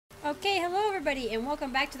Okay, hello everybody, and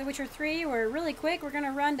welcome back to The Witcher 3. We're really quick. We're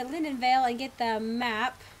gonna run to Lindenvale and get the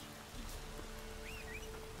map.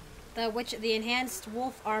 The enhanced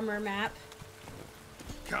wolf armor map.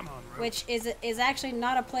 Come on, Rogue. Which is actually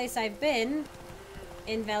not a place I've been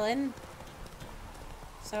in Velen.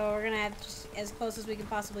 So we're gonna have just as close as we can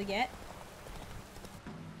possibly get.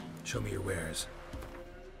 Show me your wares.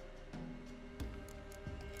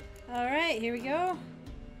 Alright, here we go.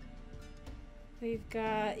 We've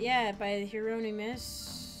got, yeah, by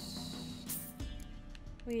Hieronymus.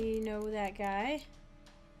 We know that guy.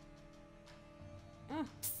 Oh,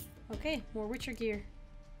 okay, more Witcher gear.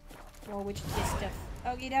 More Witcher gear stuff.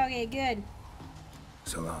 Okie dokie, good.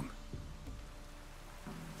 So long.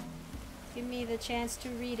 Give me the chance to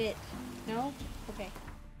read it. No? Okay.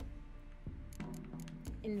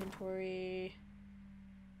 Inventory.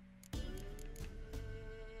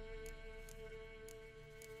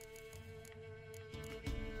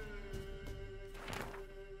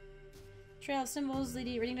 Trail of symbols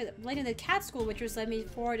leading to the cat school, which led me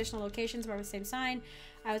 4 additional locations marked with the same sign.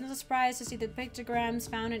 I was not surprised to see the pictograms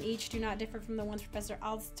found in each do not differ from the ones Professor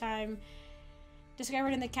Alstheim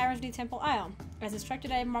discovered in the caverns beneath Temple Isle. As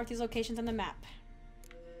instructed, I have marked these locations on the map.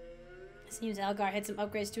 It seems Elgar had some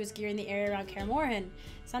upgrades to his gear in the area around Kaer Morhen.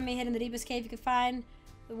 Some may hid in the deepest cave you could find,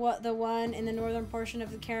 the one in the northern portion of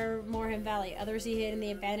the Kaer Morhen Valley. Others he hid in the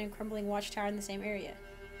abandoned, crumbling watchtower in the same area.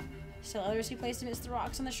 Still others he placed amidst the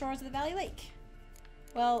rocks on the shores of the Valley Lake.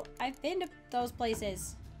 Well, I've been to those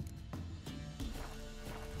places.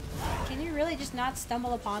 Can you really just not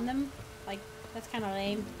stumble upon them? Like, that's kind of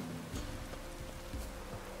lame.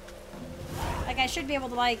 Like, I should be able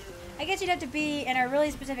to, like... I guess you'd have to be in a really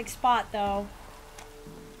specific spot, though.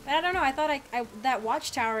 But I don't know, I thought that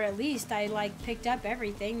watchtower, at least, I, like, picked up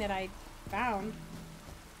everything that I found.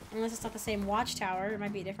 Unless it's not the same watchtower. It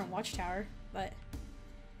might be a different watchtower, but...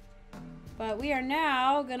 But we are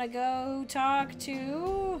now gonna go talk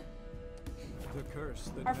to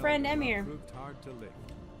our friend Emir.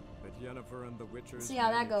 See how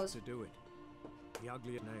that goes. I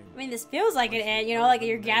mean, this feels like an end, you know, like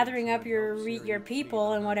you're gathering up your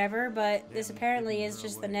people and whatever, but this apparently is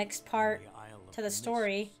just the next part to the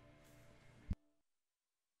story.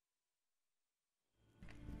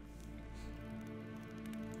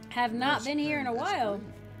 Have not been here in a while.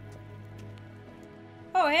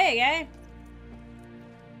 Oh, hey, guy.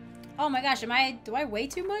 Oh my gosh, do I weigh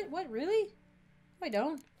too much? What, really? No, I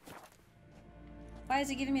don't. Why is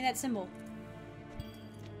it giving me that symbol?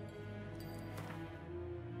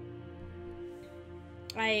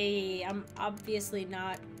 I am obviously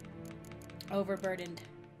not overburdened.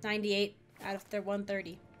 98 out of their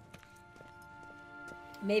 130.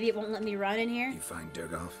 Maybe it won't let me run in here? You find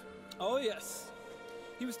Durgoff? Oh, yes.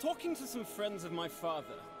 He was talking to some friends of my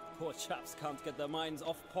father. Poor chaps can't get their minds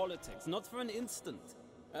off politics, not for an instant.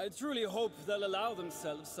 I truly hope they'll allow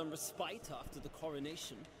themselves some respite after the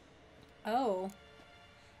coronation. Oh.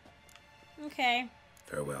 Okay.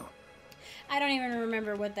 Farewell. I don't even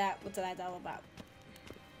remember what's that all about.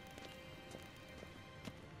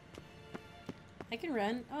 I can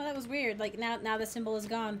run. Oh, that was weird. Like, now the symbol is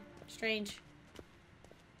gone. Strange.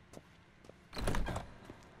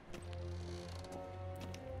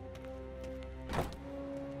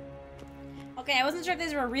 Okay, I wasn't sure if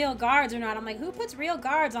these were real guards or not. I'm like, who puts real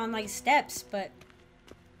guards on, like, steps? But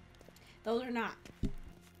those are not.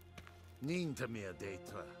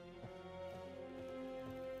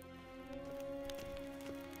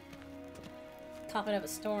 Coughing up a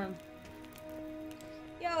storm.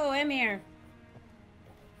 Yo, Emir.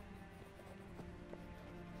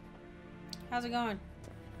 How's it going?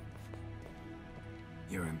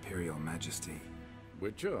 Your Imperial Majesty.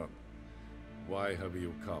 Witcher, why have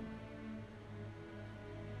you come?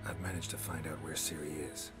 I've managed to find out where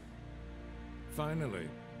Ciri is. Finally.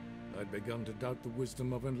 I'd begun to doubt the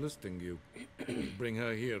wisdom of enlisting you. Bring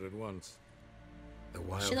her here at once. The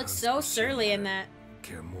wild She looks hunt's so pursuing surly in her. that.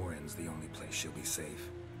 Kaer Morhen's the only place she'll be safe.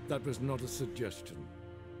 That was not a suggestion.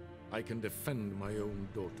 I can defend my own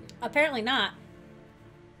daughter. Apparently not.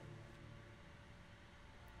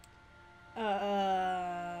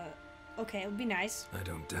 Okay, it would be nice. I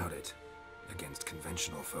don't doubt it. Against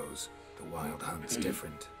conventional foes, the wild hunt's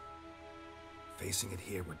different. Facing it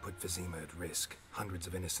here would put Vizima at risk. Hundreds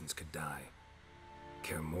of innocents could die.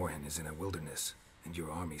 Kaer Morhen is in a wilderness, and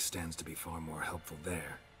your army stands to be far more helpful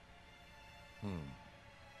there.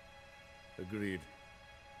 Agreed.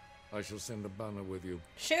 I shall send a banner with you.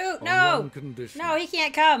 Shoot! On No! one condition. No, he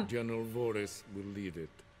can't come! General Voris will lead it.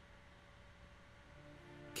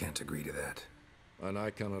 Can't agree to that. And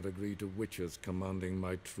I cannot agree to witches commanding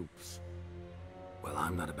my troops. Well,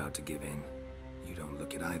 I'm not about to give in. You don't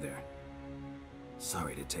look it either.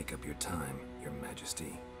 Sorry to take up your time, Your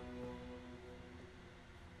Majesty.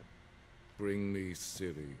 Bring me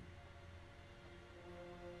Ciri.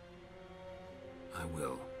 I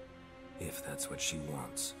will, if that's what she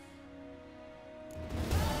wants.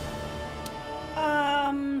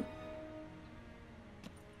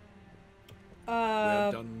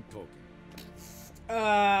 We're done talking.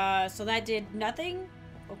 So that did nothing?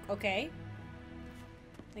 Okay.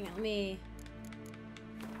 Hang on, let me...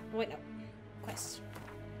 Wait, no. Quest.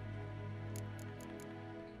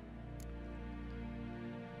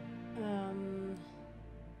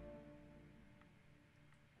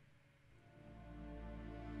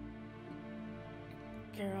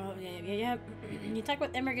 Girl, yeah. The attack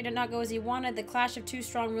with Emmerich did not go as he wanted. The clash of two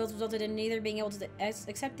strong wills resulted in neither being able to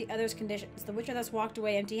accept the other's conditions. The Witcher thus walked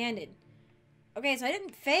away empty-handed. Okay, so I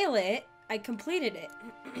didn't fail it. I completed it.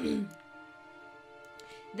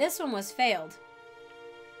 This one was failed.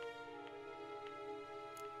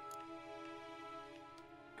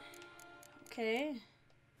 Okay.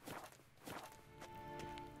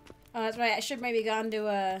 Oh, that's right. I should maybe gone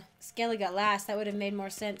to Skellige last. That would have made more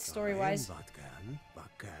sense story-wise.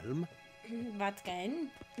 Vatkan.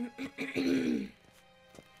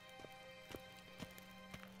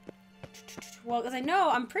 Well, because I know,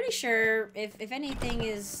 I'm pretty sure if anything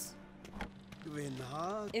is...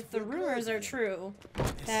 If the rumors are true,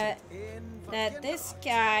 that this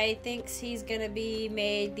guy thinks he's gonna be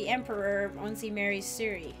made the Emperor once he marries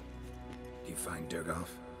Ciri. Do you find Durgoff?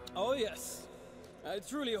 Oh yes. I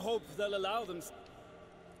truly hope they'll allow them.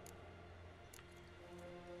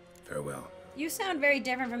 Farewell. You sound very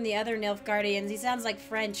different from the other Nilfgaardians. He sounds like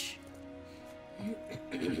French.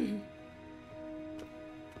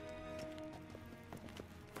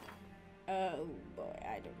 Oh boy,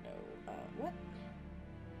 I don't know. What?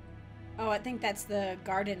 Oh, I think that's the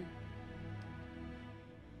garden.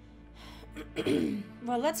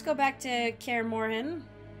 Well, let's go back to Kaer Morhen.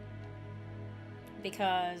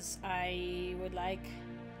 Because I would like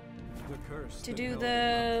to do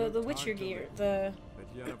the Witcher gear. But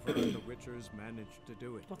Yennefer and the Witchers managed to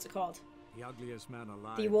do it. What's it called? The ugliest man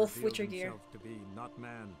alive. The Wolf revealed Witcher gear. himself to be not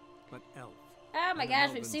man, but elf. Oh my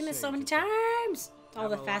gosh, we've seen this so many times! All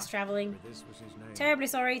the fast traveling. For this was his name. Terribly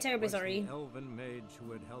sorry, terribly Was sorry. the elven mage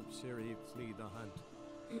who had helped Ciri flee the hunt,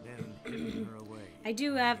 then hidden her away. I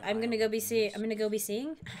do have. I'm gonna go see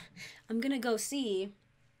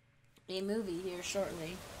a movie here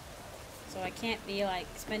shortly, so I can't be like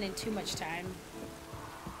spending too much time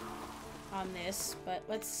on this. But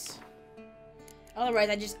let's. Otherwise,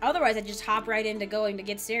 I just hop right into going to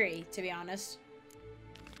get Ciri. To be honest.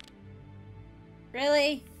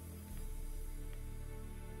 Really?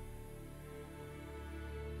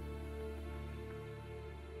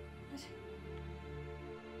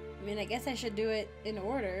 I mean, I guess I should do it in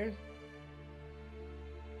order.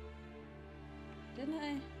 Didn't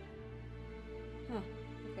I? Huh,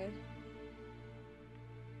 okay.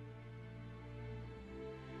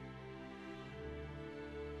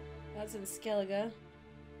 That's in Skellige.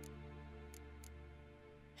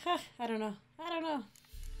 Huh, I don't know.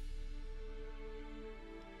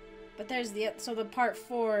 But there's the part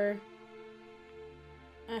 4.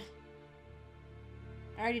 I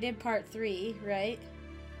already did part 3, right?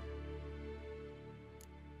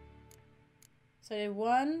 So I did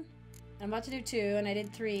 1. I'm about to do 2, and I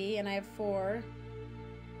did 3, and I have 4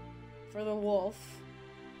 for the wolf.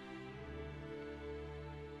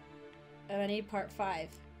 And I need part 5,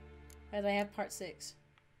 as I have part 6.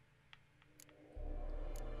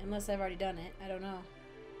 Unless I've already done it, I don't know.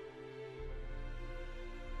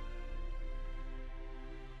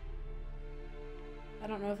 I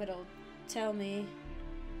don't know if it'll tell me.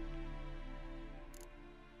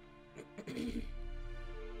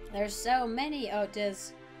 There's so many. Oh, it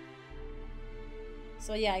does.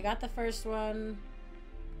 So yeah, I got the first one.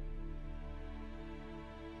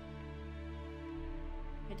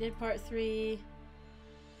 I did part 3.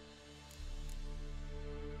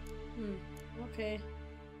 Okay.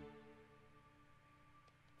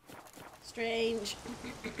 Strange.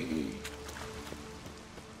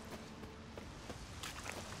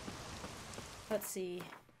 Let's see.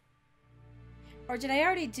 Or did I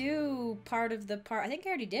already do part of the part? I think I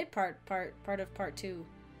already did part of part 2,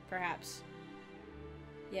 perhaps.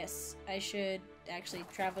 Yes, I should actually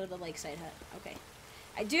travel to the lakeside hut. Okay.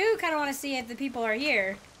 I do kind of want to see if the people are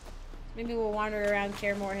here. Maybe we'll wander around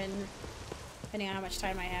Kaer Morhen, depending on how much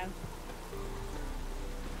time I have.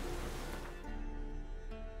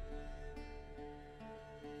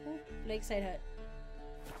 Ooh, lakeside hut.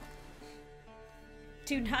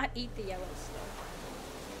 Do not eat the yellow stuff.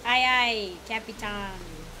 Aye aye, Capitan.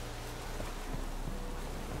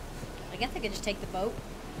 guess I could just take the boat.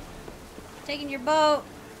 Taking your boat.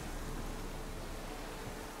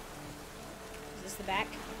 Is this the back?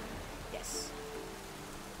 Yes.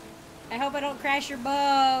 I hope I don't crash your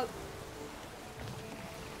boat.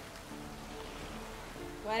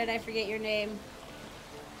 Why did I forget your name?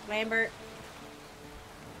 Lambert.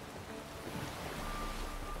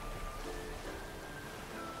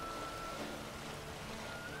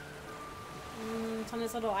 It's on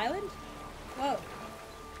this little island? Whoa.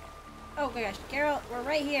 Oh my gosh, Carol, we're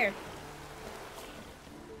right here.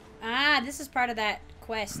 Ah, this is part of that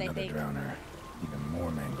quest, I think. Another drowner, even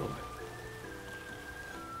more mangled.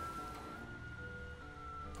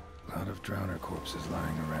 A lot of drowner corpses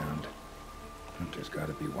lying around. There's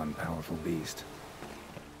gotta be one powerful beast.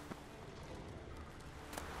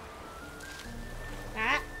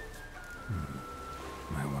 Ah.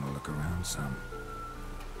 Might want to look around some.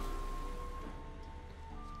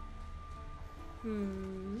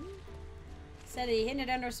 Said he hid it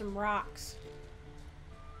under some rocks.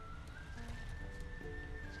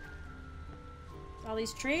 All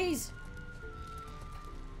these trees.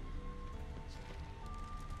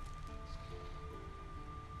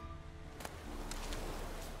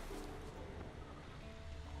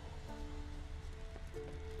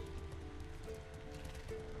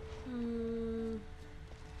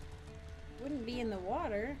 Wouldn't be in the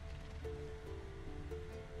water.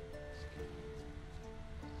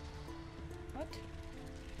 What?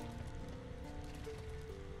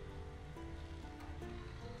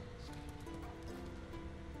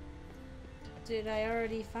 Did I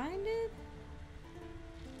already find it?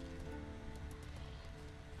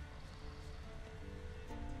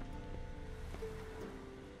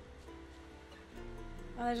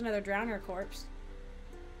 Oh, there's another drowner corpse.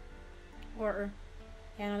 Or,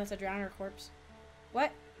 yeah, no, that's a drowner corpse.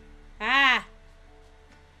 What? Ah!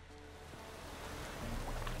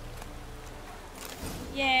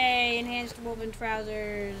 Yay, enhanced woven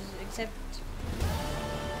trousers, except...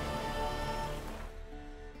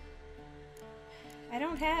 I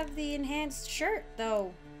don't have the enhanced shirt,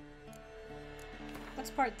 though. What's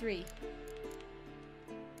part 3?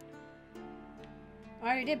 I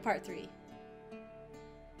already did part 3.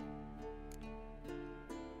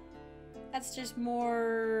 That's just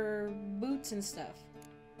more boots and stuff.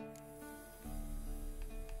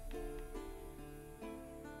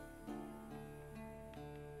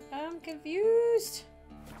 I'm confused.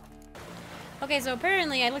 Okay, so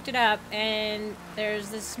apparently I looked it up, and there's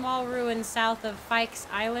this small ruin south of Fikes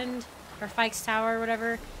Island, or Fikes Tower, or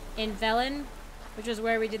whatever, in Velen, which is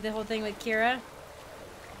where we did the whole thing with Kira.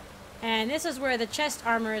 And this is where the chest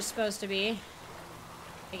armor is supposed to be,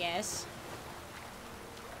 I guess.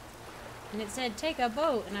 And it said, take a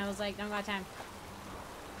boat, and I was like, don't got time.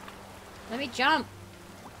 Let me jump!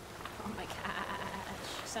 Oh my gosh.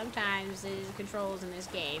 Sometimes the controls in this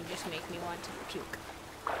game just make me want to puke.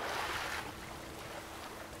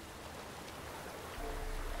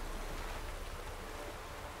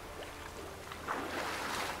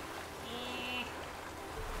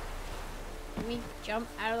 Let me jump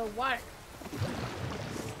out of the water.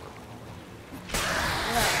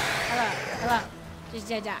 Hello. Just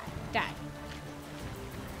die.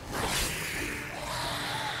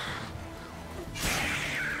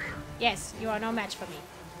 Yes, you are no match for me.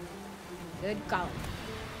 Good golly.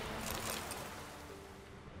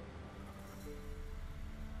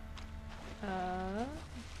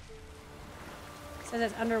 Says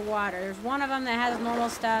it's underwater. There's one of them that has normal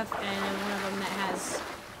stuff, and one of them that has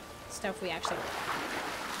stuff we actually like.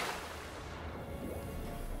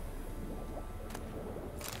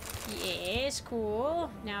 Yes, cool.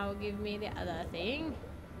 Now give me the other thing.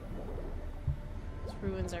 These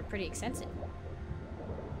ruins are pretty extensive.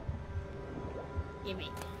 Gimme.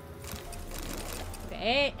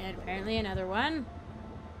 Okay, and apparently another one.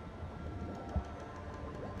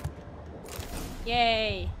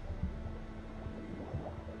 Yay!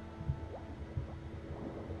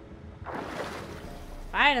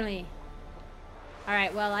 Finally!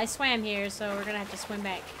 Alright, well, I swam here, so we're gonna have to swim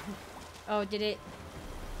back. Oh, did it?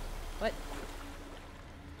 What?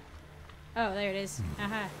 Oh, there it is.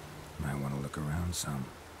 Aha. Might want to look around some.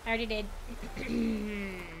 I already did.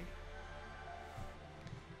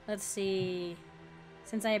 Let's see.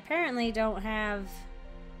 Since I apparently don't have...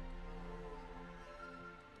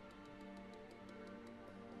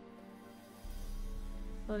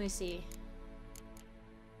 Let me see.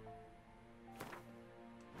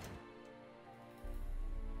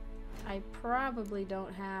 I probably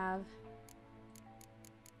don't have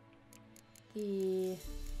the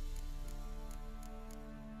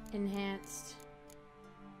enhanced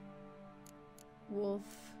wolf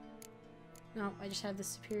No, I just have the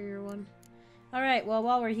superior one. Alright, well,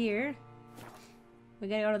 while we're here, we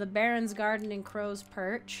gotta go to the Baron's Garden in Crow's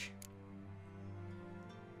Perch.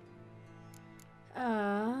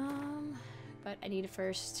 But I need to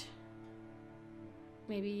first...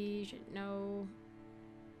 Maybe you should know...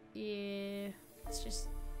 Yeah... Let's just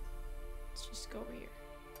go over here.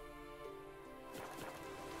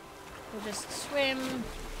 We'll just swim.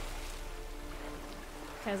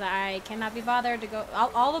 Because I cannot be bothered to go...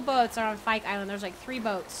 All the boats are on Fyke Island. There's like 3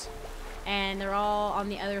 boats. And they're all on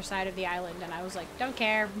the other side of the island. And I was like, don't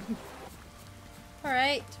care.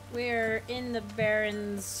 Alright. We're in the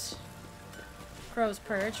Baron's... Crow's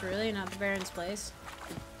Perch, really, not the Baron's place.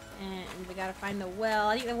 And we gotta find the well.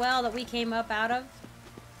 I think the well that we came up out of.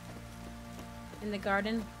 In the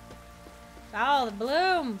garden. Oh, the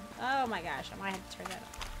bloom! Oh my gosh, I might have to turn that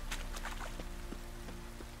off.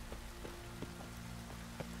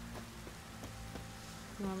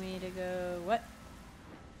 You want me to go... what?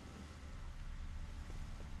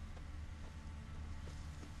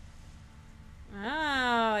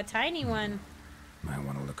 Oh, a tiny one. Might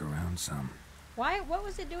want to look around some. Why? What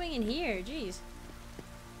was it doing in here? Jeez.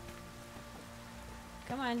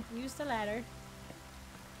 Come on, use the ladder.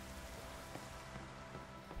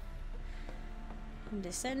 And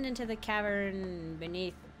descend into the cavern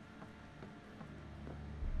beneath.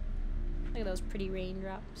 Look at those pretty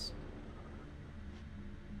raindrops.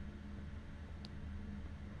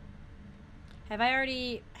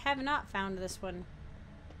 Have not found this one.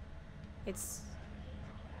 It's...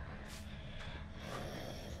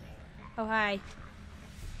 Oh, hi.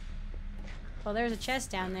 Well, there's a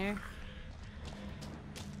chest down there.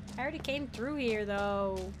 I already came through here,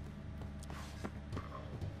 though.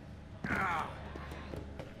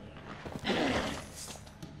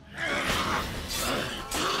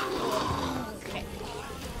 Okay.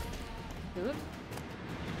 Oop.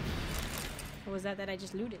 What was that I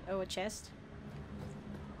just looted? Oh, a chest.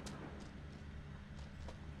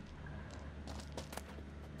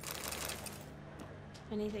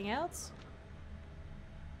 Anything else?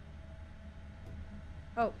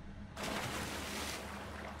 Oh.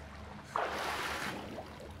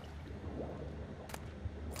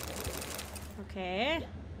 Okay.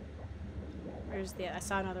 Where's the... I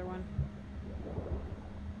saw another one.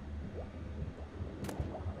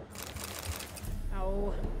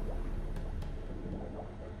 Oh.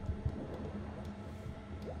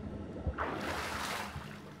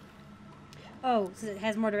 Oh, so it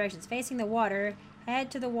has more directions. Facing the water,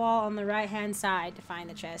 head to the wall on the right-hand side to find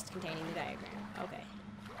the chest containing the diagram. Okay.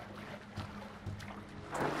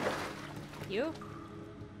 You?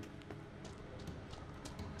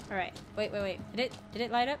 Alright. Wait. Did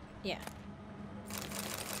it light up? Yeah.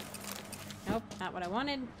 Nope, not what I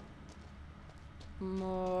wanted.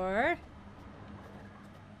 More.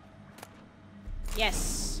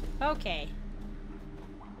 Yes. Okay.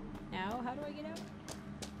 Now, how do I get out?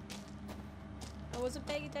 I wasn't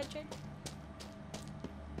paying attention.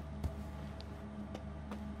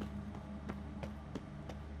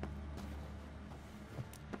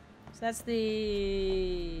 So that's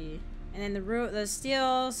the... And then the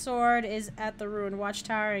steel sword is at the ruined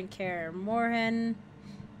watchtower in Kaer Morhen.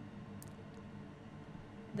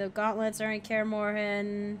 The gauntlets are in Kaer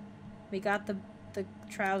Morhen. We got the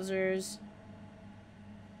trousers.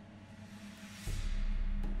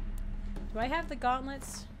 Do I have the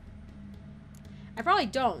gauntlets? I probably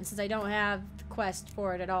don't, since I don't have the quest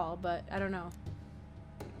for it at all, but I don't know.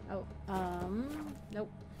 Oh,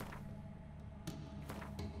 nope.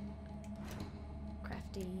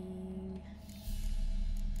 Crafting.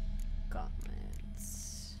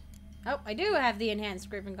 Gauntlets. Oh, I do have the enhanced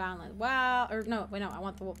Griffin Gauntlet. Wow, or no, wait, no, I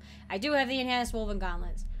want the wolf. I do have the enhanced Wolven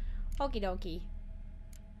Gauntlets. Okie dokie.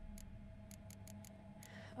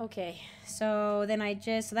 Okay, so then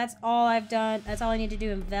so that's all I've done. That's all I need to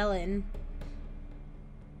do in Velen.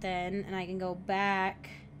 Then, and I can go back.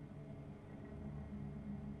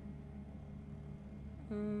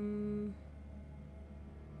 Oh,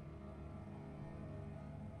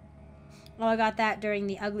 I got that during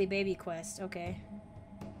the Ugly Baby quest. Okay.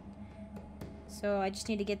 So I just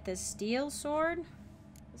need to get the steel sword.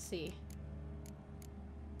 Let's see.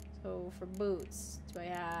 So for boots, do I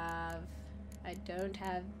have... I don't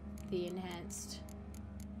have the enhanced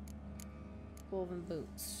woven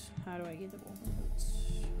boots. How do I get the woven boots?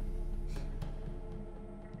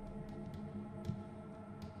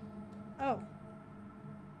 Oh.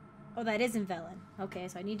 Oh, that is in Velen. Okay,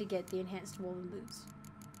 so I need to get the enhanced woven boots.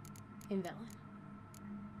 In Velen.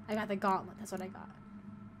 I got the gauntlet. That's what I got.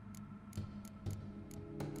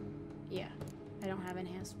 Yeah. I don't have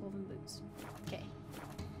enhanced woven boots. Okay.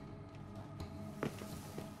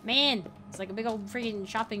 Man, it's like a big old freaking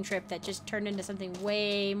shopping trip that just turned into something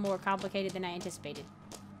way more complicated than I anticipated.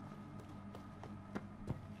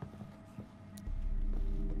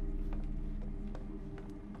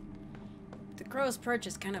 The crow's perch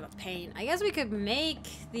is kind of a pain. I guess we could make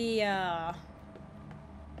the, I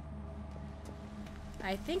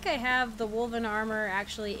think I have the woven armor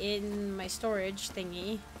actually in my storage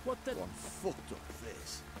thingy. What the fucked up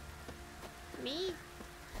this? Me?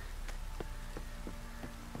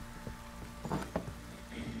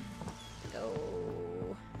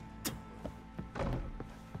 Go.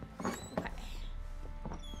 Okay.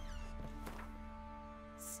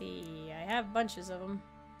 See, I have bunches of them.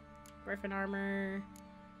 Griffin armor.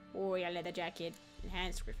 Oh yeah, leather jacket.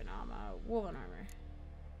 Enhanced griffin armor. Woven armor.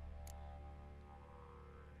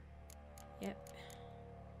 Yep.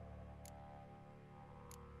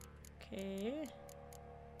 Okay.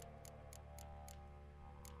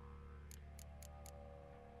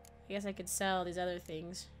 I guess I could sell these other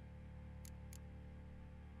things.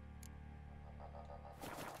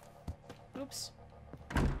 Oops.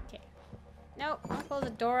 Okay. Nope, don't close the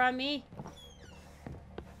door on me.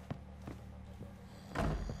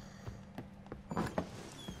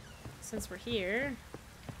 Since we're here.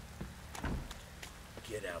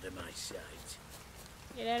 Get out of my sight.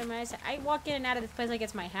 Get out of my sight. I walk in and out of this place like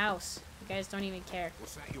it's my house. You guys don't even care.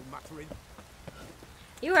 What's that you're muttering?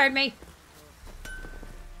 You heard me.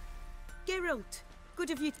 Geralt,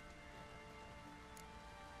 good of you.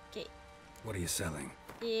 Okay. What are you selling?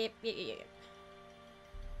 Yep.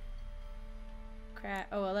 Crap.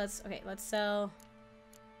 Oh, well, let's sell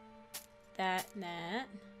that and that.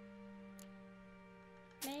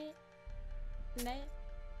 Net.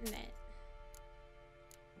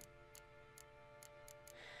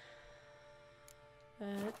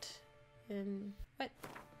 But, and, what?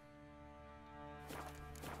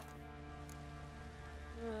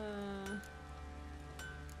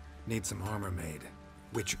 Need some armor made.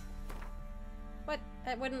 Which... What?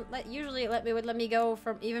 That wouldn't let, usually it would let me go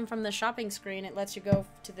from, even from the shopping screen, it lets you go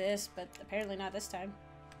to this, but apparently not this time.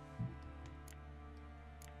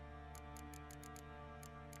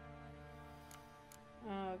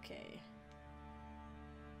 Okay.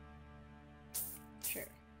 Sure.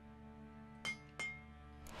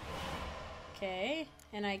 Okay,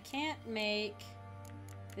 and I can't make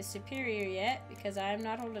the superior yet because I'm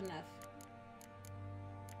not old enough.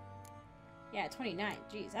 Yeah, 29.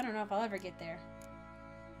 Jeez, I don't know if I'll ever get there.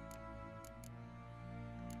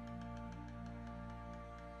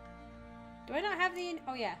 Do I not have the...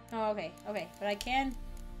 Oh, yeah. Oh, okay. Okay, but I can...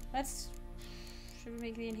 Let's... Should we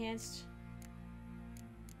make the enhanced...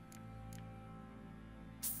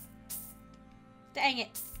 Dang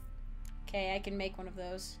it. Okay, I can make one of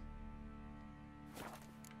those.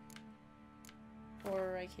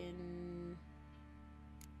 Or I can...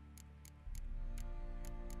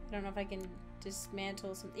 I don't know if I can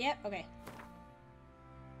dismantle some... Yep, okay.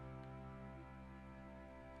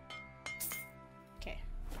 Okay.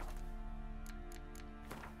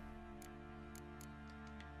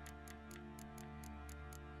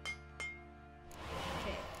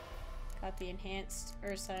 Okay. Got the enhanced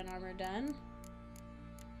Ursine armor done.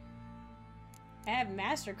 I have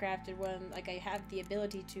mastercrafted one, like I have the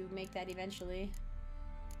ability to make that eventually.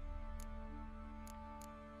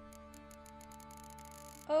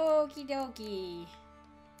 Okie dokie.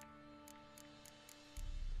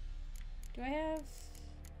 Do I have...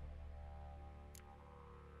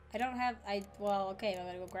 I don't have... Well, okay, I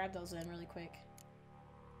gotta go grab those then really quick.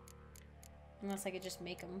 Unless I could just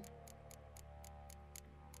make them.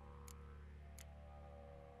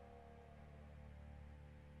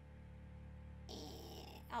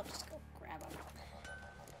 I'll just go grab them.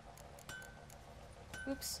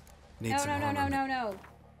 Oops. Need some armor. No.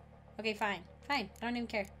 Okay, fine. Fine. I don't even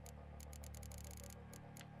care.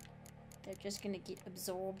 They're just gonna get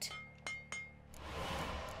absorbed.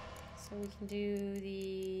 So we can do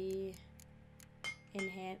the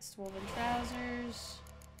enhanced woven trousers.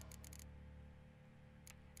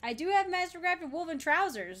 I do have mastercrafted woven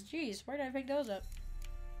trousers. Jeez, where did I pick those up?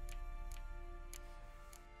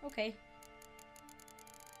 Okay.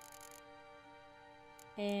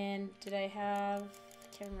 And did I have... I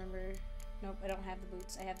can't remember. Nope, I don't have the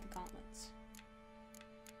boots. I have the gauntlets.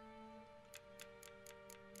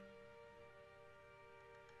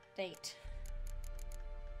 Date.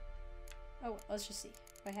 Oh, let's just see.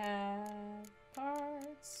 I have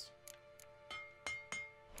parts.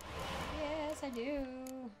 Yes, I do.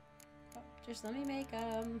 Oh, just let me make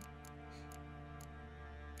them.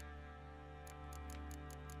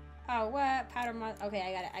 Oh, what? Powder mod. Okay,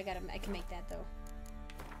 I got it. I got it. I can make that though.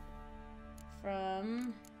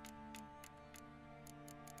 From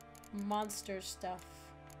monster stuff.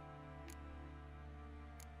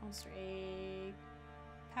 Monster egg.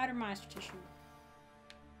 Powder monster tissue.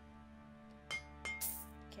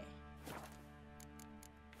 Okay.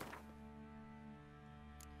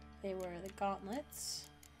 They were the gauntlets.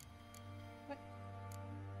 What?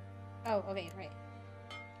 Oh, okay, right.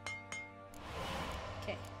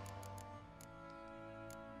 Okay.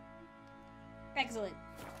 Excellent.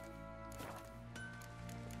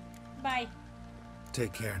 Bye.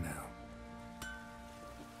 Take care now.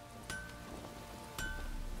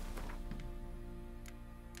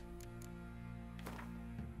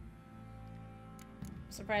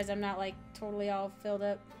 Surprised I'm not like totally all filled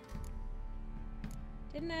up.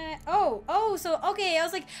 Didn't I? Oh, so okay. I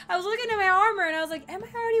was looking at my armor and I was like, am I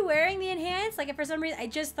already wearing the enhanced? Like, for some reason, I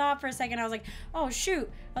just thought for a second, I was like, oh shoot.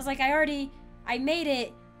 I was like, I made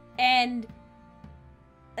it, and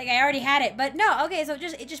like I already had it. But no, okay. So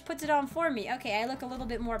it just puts it on for me. Okay, I look a little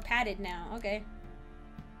bit more padded now. Okay.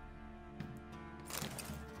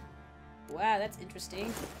 Wow, that's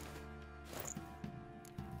interesting.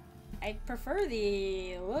 I prefer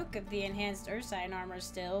the look of the enhanced Ursine armor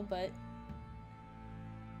still, but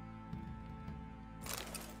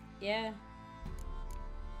yeah.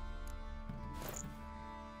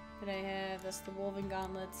 But I have, that's the woven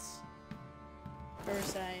gauntlets,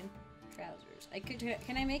 Ursine trousers.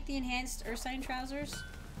 Can I make the enhanced Ursine trousers?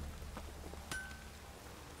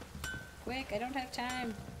 Quick, I don't have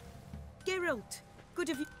time. Geralt, good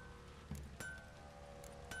of you.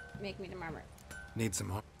 Make me the armor. Need some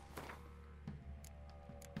help?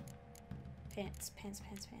 Pants.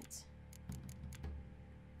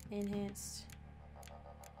 Enhanced.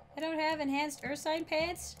 I don't have enhanced Ursine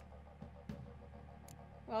pants?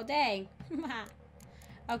 Well, dang.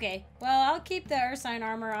 Okay, well, I'll keep the Ursine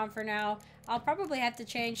armor on for now. I'll probably have to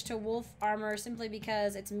change to wolf armor simply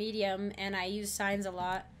because it's medium and I use signs a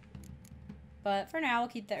lot. But for now, I'll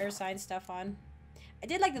keep the Ursine stuff on. I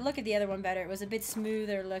did like the look of the other one better. It was a bit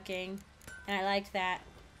smoother looking, and I liked that.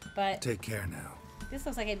 But take care now. This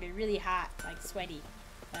looks like it'd be really hot, like sweaty.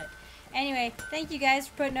 But anyway, thank you guys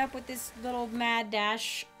for putting up with this little mad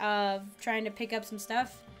dash of trying to pick up some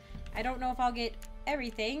stuff. I don't know if I'll get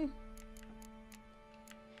everything.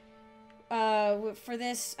 For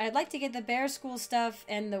this, I'd like to get the bear school stuff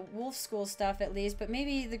and the wolf school stuff at least, but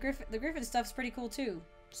maybe the griffin stuff's pretty cool too.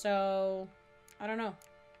 So, I don't know.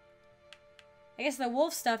 I guess the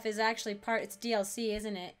wolf stuff is actually it's DLC,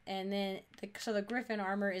 isn't it? And then, so the griffin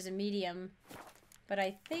armor is a medium. But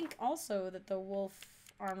I think also that the wolf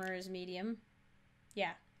armor is medium.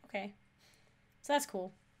 Yeah, okay. So that's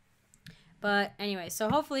cool. But anyway, so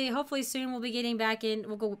hopefully soon we'll be getting back in.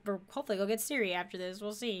 Hopefully go get Siri after this.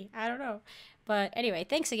 We'll see. I don't know. But anyway,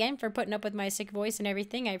 thanks again for putting up with my sick voice and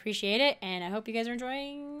everything. I appreciate it. And I hope you guys are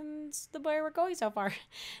enjoying the way we're going so far.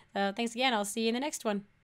 Thanks again. I'll see you in the next one.